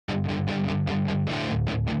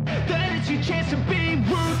chance to be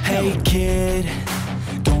ruthless. Hey kid,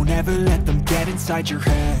 don't ever let them get inside your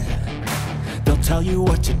head. They'll tell you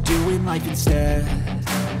what to do in life instead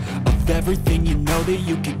of everything you know that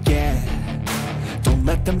you could get. Don't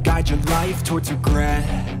let them guide your life towards regret.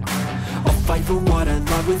 I'll fight for what I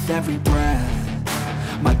love with every breath.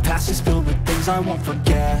 My past is filled with things I won't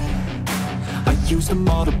forget. I use them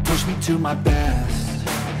all to push me to my best.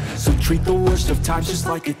 So treat the worst of times just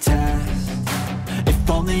like a test. If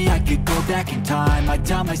only I could go back in time, I'd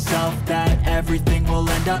tell myself that everything will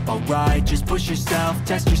end up alright. Just push yourself,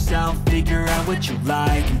 test yourself, figure out what you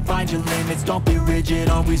like, and find your limits, don't be rigid,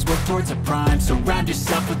 always work towards a prime. Surround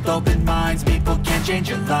yourself with open minds, people can change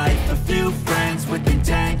your life. A few friends with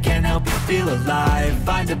intent can help you feel alive.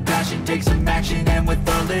 Find a passion, take some action, and with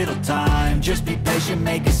a little time, just be patient,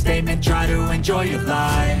 make a statement, try to enjoy your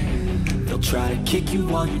life. They'll try to kick you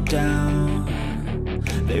while you're down.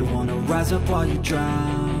 They wanna rise up while you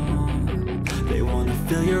drown. They wanna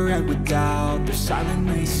fill your head with doubt. They're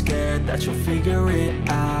silently scared that you'll figure it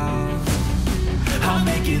out. I'll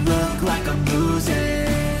make it look like I'm losing,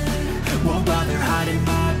 won't bother hiding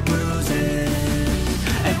my bruises.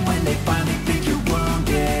 And when they finally think you're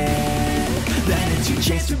wounded, then it's your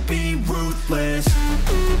chance to be ruthless.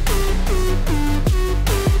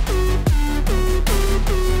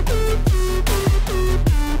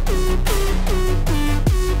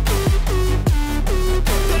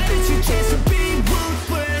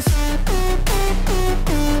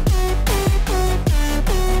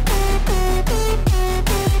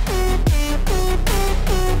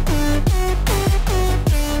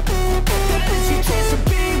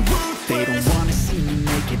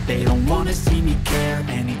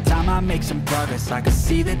 Make some progress, I can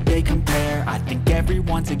see that they compare. I think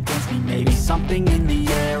everyone's against me, maybe something in the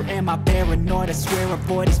air. Am I paranoid? I swear a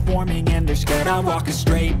void is forming and they're scared. I walk a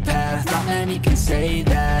straight path, not many can say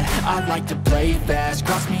that. I like to play fast,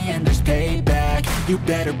 cross me and there's payback. You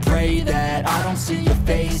better pray that I don't see your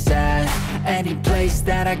face at any place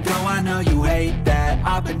that I go. I know you hate that.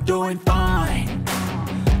 I've been doing fine,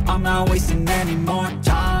 I'm not wasting any more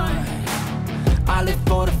time. I live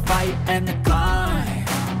for the fight and the climb.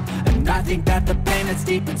 And I think that the pain that's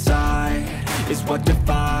deep inside is what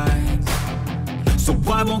defines. So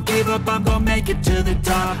I won't give up, I'm gonna make it to the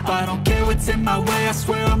top. I don't care what's in my way, I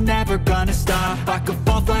swear I'm never gonna stop. I could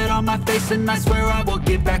fall flat on my face and I swear I will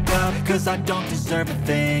get back up. Cause I don't deserve a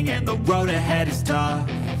thing and the road ahead is tough.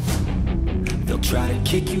 They'll try to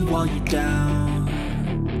kick you while you're down.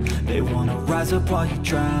 They wanna rise up while you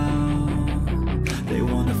drown. They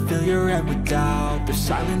wanna fill your head with doubt. They're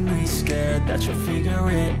silently scared that you'll figure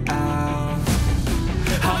it out.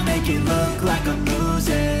 I'll make it look like I'm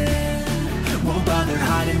losing, won't bother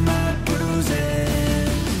hiding my bruises.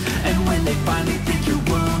 And when they finally think you're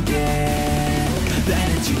wounded,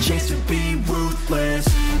 then it's your chance to be ruthless.